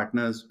of our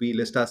partners. We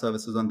list our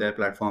services on their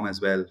platform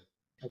as well.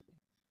 okay.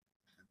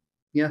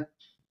 Yeah.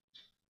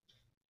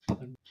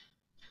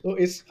 तो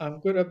इस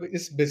अंकुर अब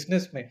इस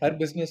business में हर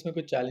business में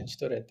कुछ challenge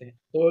तो रहते हैं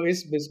तो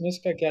इस बिजनेस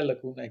का क्या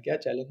लकून है क्या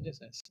चैलेंजेस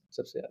हैं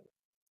सबसे ज्यादा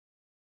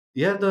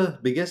Yeah, the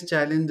biggest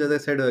challenge, as I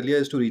said earlier,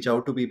 is to reach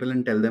out to people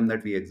and tell them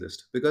that we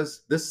exist because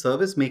this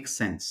service makes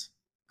sense.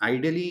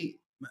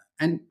 Ideally,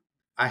 and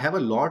I have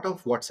a lot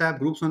of WhatsApp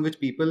groups on which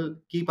people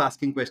keep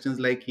asking questions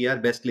like, "Here,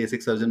 best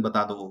LASIK surgeon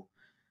बता दो,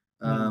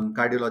 हम्म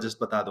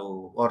cardiologist बता दो,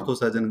 ortho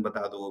surgeon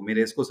बता दो,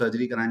 मेरे इसको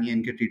surgery करानी है,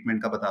 इनके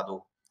ट्रीटमेंट का बता दो."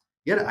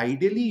 यार,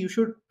 ideally, you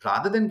should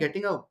rather than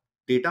getting a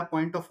data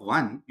point of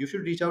one, you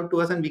should reach out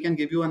to us and we can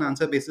give you an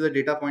answer basis a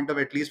data point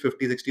of at least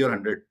 50, 60, or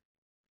 100.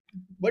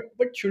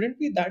 But shouldn't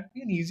be that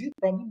be an easy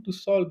problem to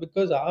solve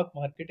because आप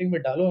marketing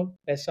में डालो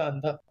पैसा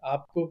अंधा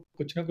आपको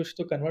कुछ ना कुछ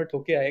तो कन्वर्ट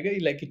होके आएगा ही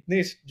लाइक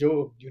इतने जो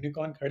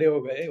यूनिकॉर्न खड़े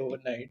हो गए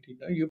overnight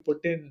you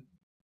put in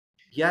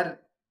Yeah,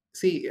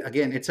 see,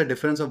 again, it's a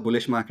difference of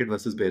bullish market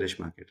versus bearish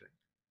market, right?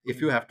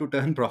 If you have to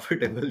turn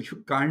profitable,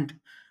 you can't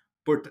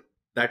put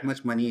that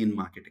much money in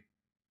marketing.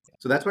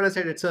 So that's what I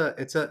said.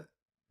 It's a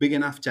big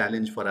enough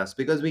challenge for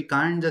us because we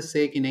can't just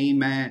say कि नहीं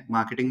मैं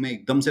marketing में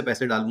एकदम से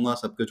पैसे डालूंगा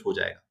और सब कुछ हो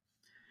जाएगा.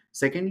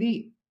 Secondly,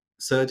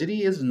 surgery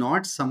is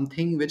not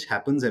something which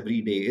happens every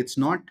day. It's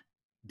not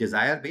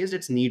desire based.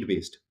 It's need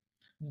based.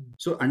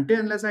 So until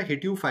unless I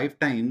hit you 5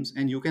 times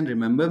and you can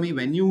remember me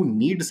when you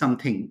need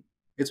something,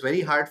 it's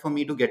very hard for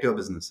me to get your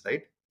business,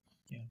 right?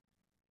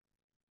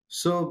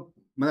 So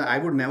I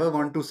would never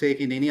want to say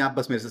कि नहीं नहीं आप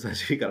बस मेरे से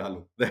surgery करा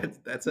लो.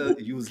 That's a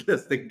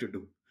useless thing to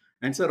do,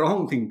 and it's a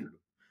wrong thing to do.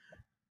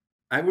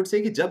 I would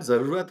say कि जब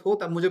जरूरत हो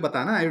तब मुझे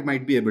बताना. I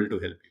might be able to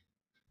help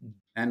you,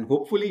 and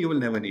hopefully you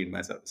will never need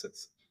my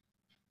services.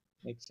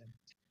 makes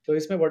sense so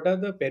इसमें what are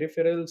the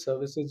peripheral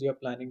services you're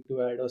planning to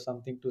add or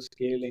something to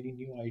scale any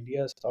new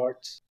ideas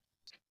thoughts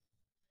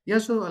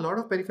Yeah, so a lot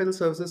of peripheral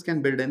services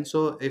can build in.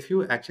 So if you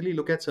actually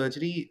look at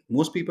surgery,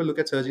 most people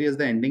look at surgery as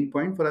the ending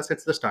point. For us,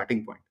 it's the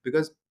starting point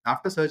because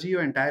after surgery,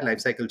 your entire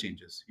life cycle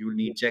changes. You'll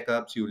need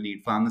checkups, you'll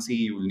need pharmacy,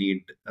 you'll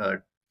need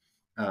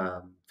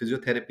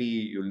physiotherapy,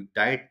 you'll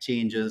diet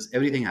changes,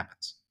 everything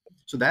happens.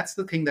 So that's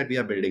the thing that we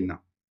are building now.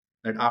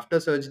 That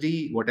after surgery,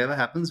 whatever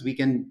happens,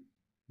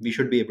 we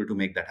should be able to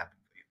make that happen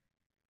for you.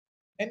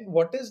 And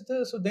what is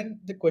the so then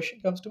the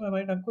question comes to my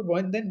mind,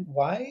 Ankur, then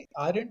why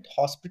aren't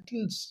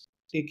hospitals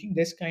taking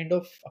this kind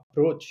of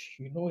approach,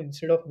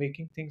 instead of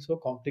making things so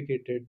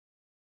complicated?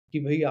 कि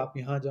भाई आप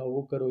यहाँ जाओ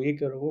वो करो ये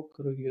करो वो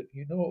करो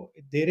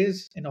there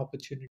is an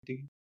opportunity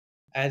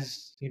as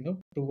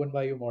proven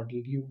by your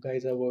model you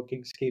guys are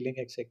working scaling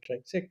etc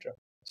etc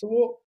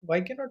so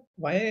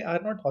why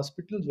are not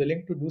hospitals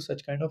willing to do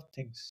such kind of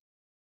things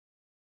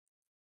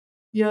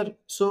Yeah,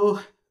 so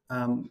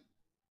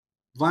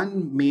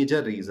one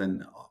major reason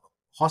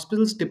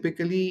hospitals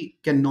typically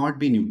cannot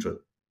be neutral,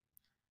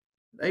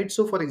 right?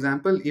 So for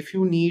example, if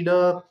you need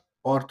a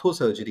ortho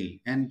surgery,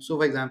 and so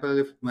for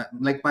example, if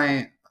like my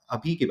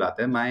abhi ki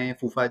baat hai,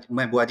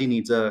 my buaji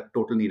needs a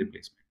total knee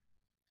replacement,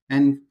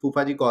 and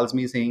फूफाजी calls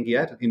me saying कि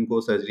यार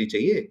इनको surgery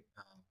चाहिए,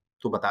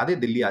 तो बता दे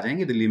दिल्ली आ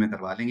जाएंगे, दिल्ली में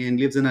करवा लेंगे. And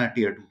lives in a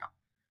tier 2 town.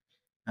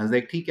 I was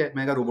like ठीक है.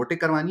 मैं कहा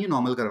रोबोटिक करवानी है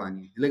नॉर्मल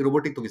करवानी है. Like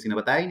रोबोटिक तो किसी ने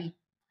बताया ही नहीं.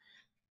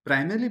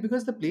 Primarily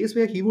because the place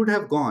where he would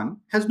have gone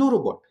has no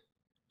robot.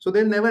 So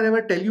they'll never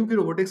ever tell you कि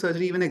robotic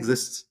surgery even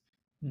exists.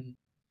 Hmm.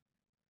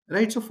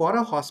 Right? So for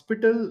a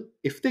hospital,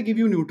 if they give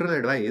you neutral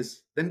advice,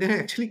 then they're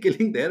actually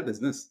killing their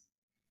business.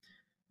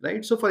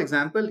 Right? So for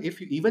example,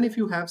 even if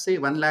you have say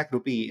 1 lakh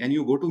rupee and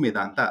you go to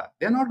Medanta,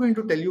 they're not going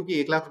to tell you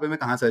कि 1 lakh रुपए में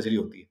कहाँ surgery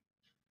होती है.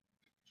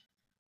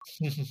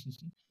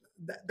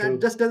 That True.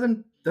 just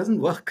doesn't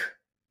work.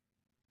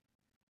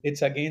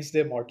 It's against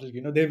their model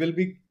they will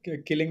be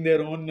killing their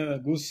own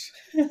goose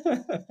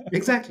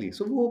Exactly.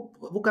 So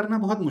वो करना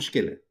बहुत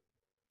मुश्किल है.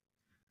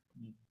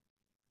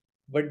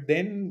 but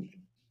then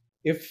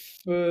if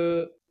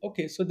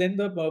okay so then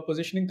the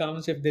positioning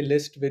comes if they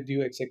list with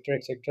you etc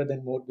etc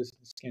then more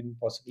business can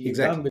possibly come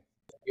Exactly.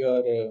 with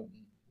your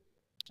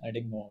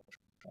adding more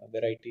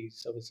variety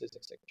services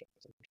etc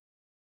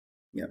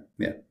Yeah.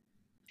 Yeah.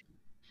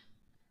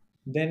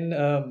 then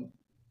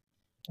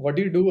what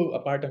do you do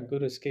apart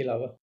Ankur इसके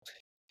अलावा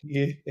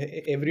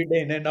every day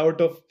in and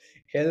out of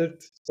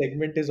health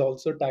segment is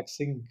also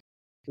taxing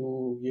to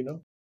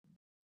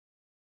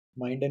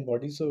mind and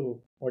body so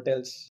what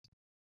else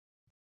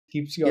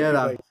keeps you Yeah.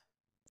 occupied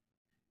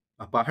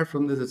Apart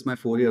from this, it's my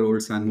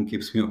 4-year-old son who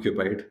keeps me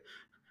occupied.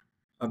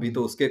 अभी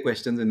तो उसके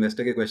questions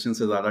investor के question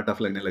से ज्यादा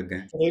tough लगने लग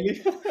गए really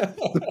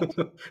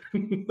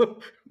हैं.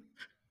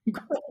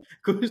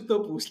 कुछ तो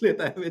पूछ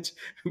लेता है, which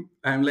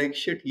I'm like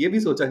shit, ये भी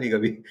सोचा नहीं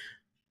कभी.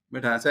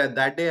 But so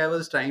that day I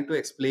was trying to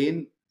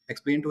explain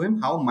to him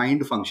how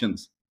mind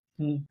functions,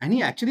 Hmm. and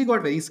he actually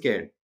got very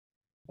scared.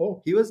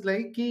 Oh, He was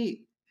like कि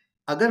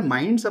अगर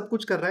mind सब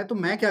कुछ कर रहा है तो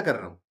मैं क्या कर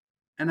रहा हूँ?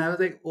 And I was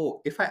like,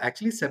 oh, if I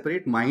actually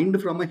separate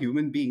mind from a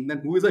human being,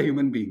 then who is a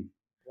human being?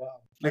 wow.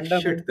 Like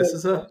shit, this Fundamental.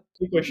 is a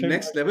Two question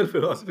next mark. level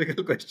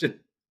philosophical question.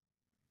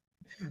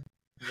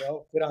 Wow.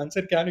 फिर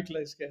answer क्या निकला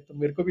इसका? तो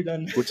मेरे को भी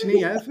जानना कुछ है।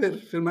 नहीं यार,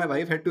 फिर my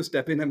wife had to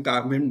step in and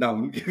calm him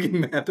down, क्योंकि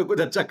मैं तो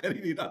कुछ अच्छा कर ही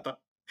नहीं रहा था.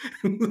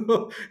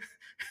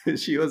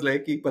 शी वाज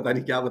लाइक कि पता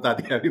नहीं क्या बता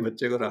दिया अभी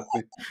बच्चे को रात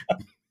में.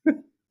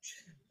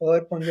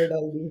 और पंगे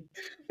डाल दिए।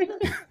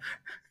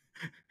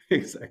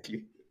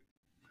 Exactly.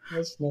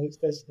 That's nice.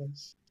 That's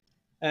nice.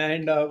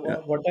 And या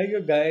what are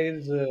your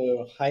guys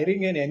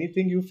hiring and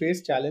anything you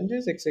face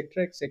challenges,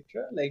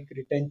 etc., like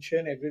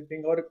retention,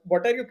 everything, or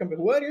what are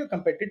who are your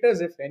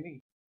competitors, if any?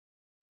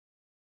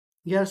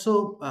 या सो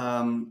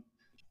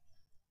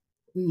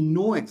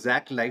no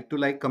exact like to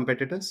like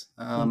competitors.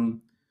 Hmm.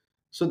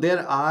 So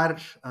there are,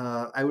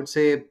 I would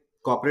say,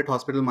 corporate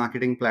hospital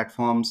marketing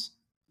platforms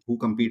who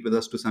compete with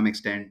us to some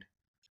extent,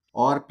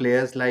 or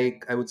players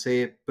like, I would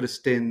say,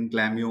 Pristin,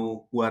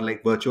 Glamio, who are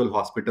like virtual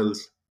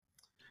hospitals.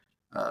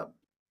 Uh,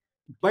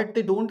 but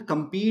they don't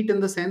compete in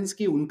the sense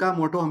कि उनका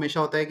मोटो हमेशा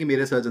होता है कि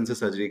मेरे surgeon से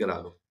surgery करा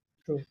लो.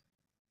 True.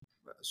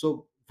 सो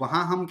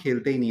वहां हम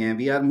खेलते ही नहीं है.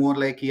 वी आर मोर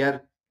लाइक यार,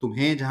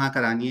 तुम्हें जहां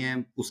करानी है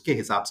उसके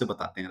हिसाब से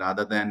बताते हैं,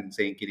 रादर देन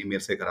सेइंग कि नहीं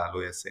मेरे से करा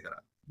लो या इससे करा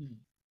लो. Hmm.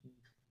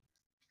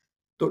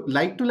 तो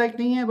लाइक टू लाइक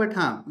नहीं है, बट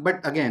हाँ,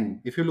 but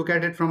again if you look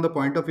at it from the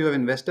point of view of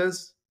investors,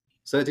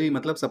 surgery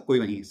मतलब सबको ही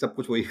वही, सब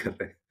कुछ वही कर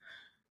रहे हैं.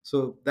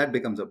 So that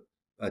becomes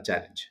a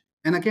challenge.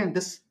 And again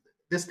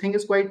this thing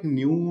is quite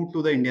new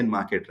to the Indian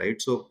market, right?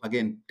 So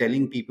again,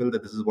 telling people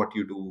that this is what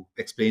you do,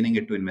 explaining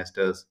it to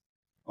investors,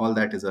 all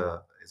that is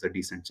a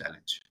decent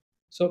challenge.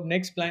 So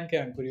next plan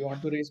क्या है Ankur? You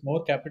want to raise more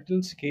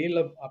capital,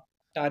 scale अब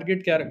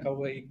target क्या रखा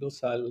हुआ है? 1-2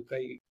 साल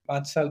का ही,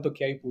 5 साल तो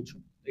क्या ही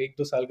पूछूं?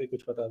 1-2 साल का ही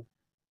कुछ बता दो.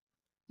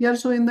 Yeah,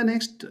 so in the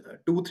next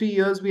 2-3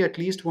 years, we at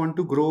least want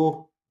to grow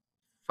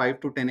 5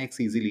 to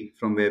 10x easily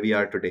from where we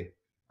are today.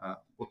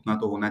 उतना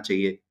तो होना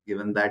चाहिए,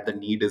 given that the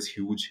need is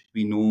huge.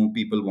 We know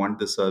people want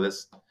this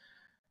service.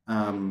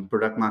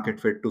 Product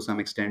market fit to some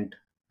extent.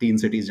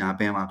 3 cities जहाँ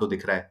पे हैं वहाँ तो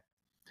दिख रहा है.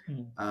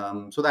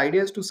 Hmm. So the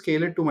idea is to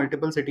scale it to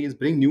multiple cities,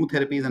 bring new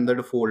therapies under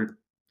the fold.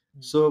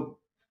 So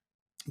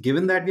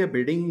given that we are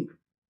building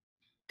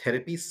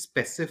therapy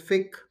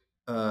specific,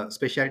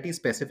 specialty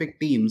specific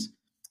teams,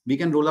 we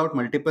can roll out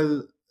multiple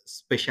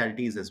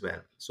specialties as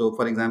well. So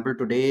for example,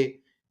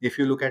 today if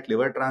you look at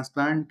liver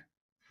transplant,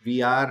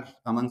 we are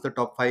amongst the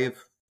top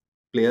 5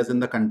 players in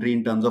the country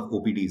in terms of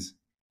OPDs,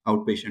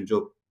 outpatient जो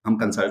हम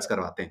consults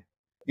करवाते हैं,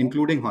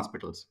 including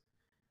hospitals.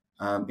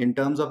 In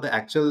terms of the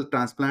actual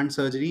transplant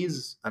surgeries,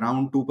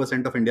 around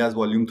 2% of India's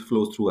volume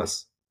flows through us.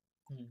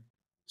 Hmm.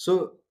 So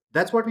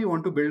that's what we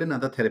want to build in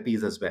other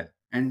therapies as well,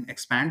 and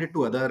expand it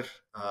to other,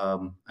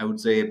 I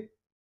would say,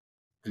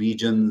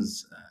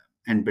 regions,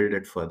 and build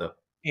it further.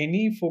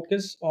 Any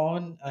focus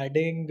on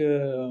adding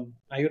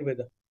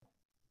Ayurveda?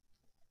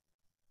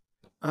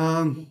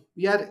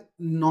 Yeah,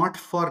 not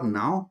for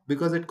now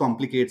because it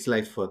complicates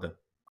life further.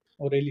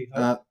 Oh, really?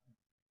 How? Uh,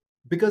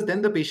 because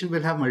then the patient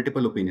will have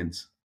multiple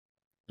opinions,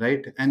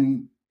 right?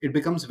 And it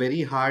becomes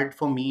very hard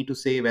for me to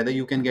say whether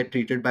you can get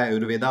treated by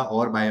Ayurveda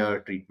or by a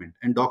treatment.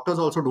 And doctors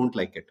also don't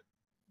like it.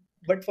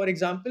 But for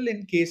example,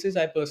 in cases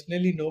I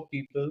personally know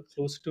people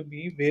close to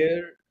me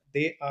where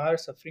they are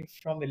suffering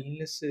from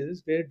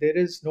illnesses where there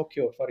is no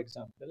cure, for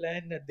example,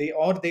 and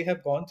they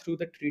have gone through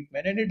the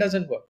treatment and it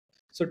doesn't work.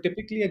 So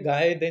typically, a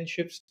guy then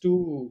shifts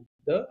to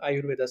the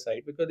Ayurveda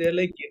side because they're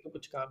like, "ये तो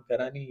कुछ काम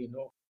करा नहीं,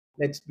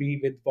 let's be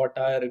with what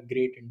our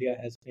great India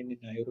has been in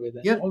Ayurveda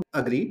and Yeah, all."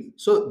 agreed.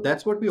 So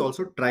that's what we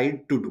also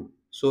tried to do.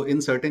 So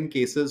in certain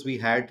cases, we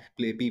had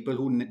people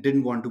who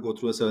didn't want to go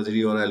through a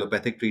surgery or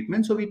allopathic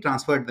treatment, so we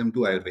transferred them to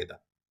Ayurveda.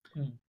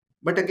 Hmm.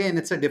 But again,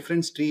 it's a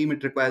different stream.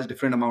 It requires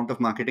different amount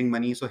of marketing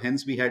money. So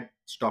hence, we had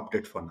stopped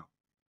it for now.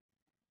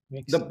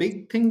 Makes The sense.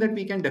 big thing that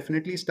we can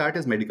definitely start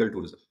is medical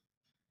tourism.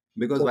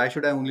 Because Oh, why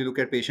should I only look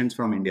at patients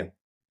from India?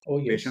 oh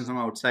Patients yes. from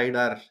outside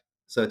are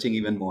searching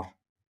even more.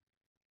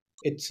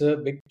 It's a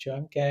big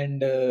chunk.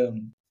 And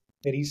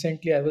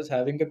recently, I was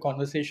having a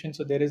conversation.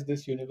 So there is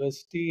this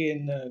university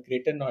in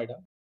Greater Noida.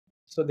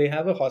 So they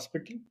have a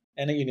hospital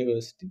and a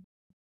university.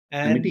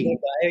 And Amity? the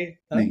guy,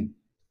 huh? नहीं.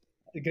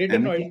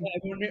 Greater Noida,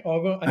 Amity? I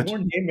अच्छा.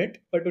 won't name it,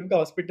 but उनका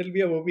hospital भी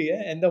है वो भी है.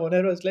 And the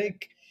owner was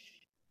like,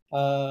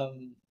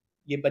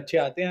 ये बच्चे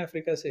आते हैं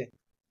अफ्रीका से,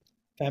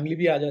 फैमिली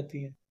भी आ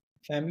जाती है,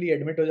 फैमिली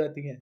एडमिट हो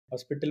जाती है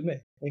हॉस्पिटल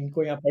में,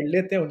 इनको यहाँ पढ़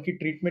लेते हैं, उनकी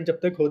ट्रीटमेंट जब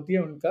तक होती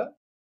है उनका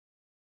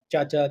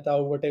चाचा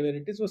ताऊ वट एवर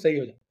इट इज वो सही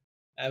हो जाता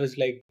है. आई वाज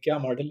लाइक क्या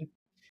मॉडल है.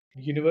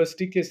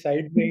 यूनिवर्सिटी के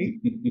साइड में ही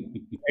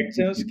बेड्स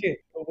हैं उसके,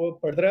 तो वो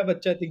पढ़ रहा है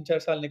बच्चा, 3-4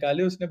 साल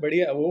निकाले उसने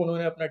बढ़िया, वो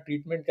उन्होंने अपना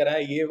ट्रीटमेंट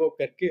कराया ये वो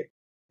करके.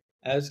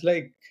 I was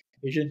like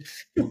vision.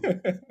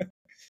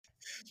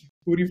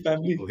 पूरी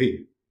फैमिली. वही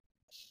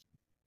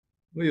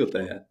वही होता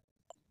है यार.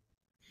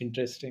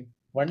 इंटरेस्टिंग.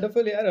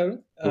 वंडरफुल यार Arun.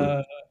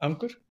 Cool.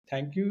 Ankur,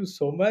 thank you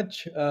so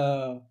much.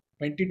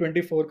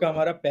 2024 का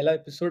हमारा पहला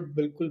एपिसोड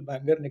बिल्कुल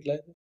बैंगर निकला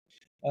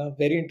है।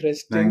 Very Thanks.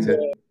 Interesting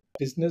Yeah.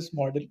 Business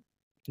model,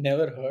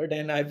 never heard,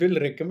 and I will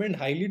recommend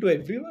highly to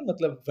everyone,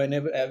 मतलब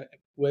whenever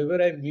whoever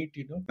I meet,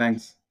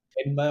 Thanks.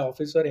 in my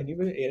office or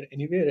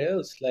anywhere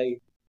else,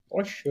 like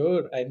for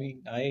sure. I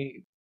mean,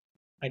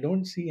 I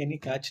don't see any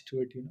catch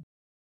to it,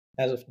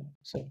 as of now.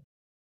 So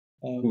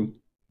Cool.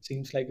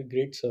 seems like a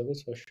great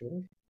service for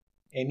sure.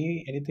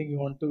 Anything you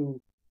want to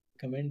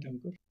comment,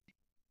 Ankur?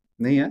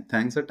 No, yeah.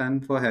 Thanks a ton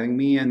for having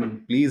me, and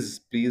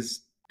please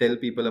tell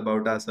people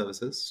about our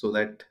services so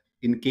that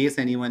in case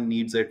anyone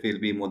needs it,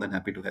 we'll be more than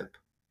happy to help.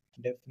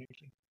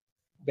 Definitely.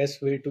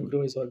 Best way to Cool.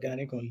 grow is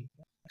organic only.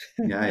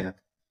 Yeah, yeah.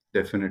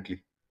 Definitely.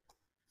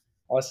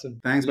 Awesome.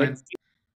 Thanks, Let's man.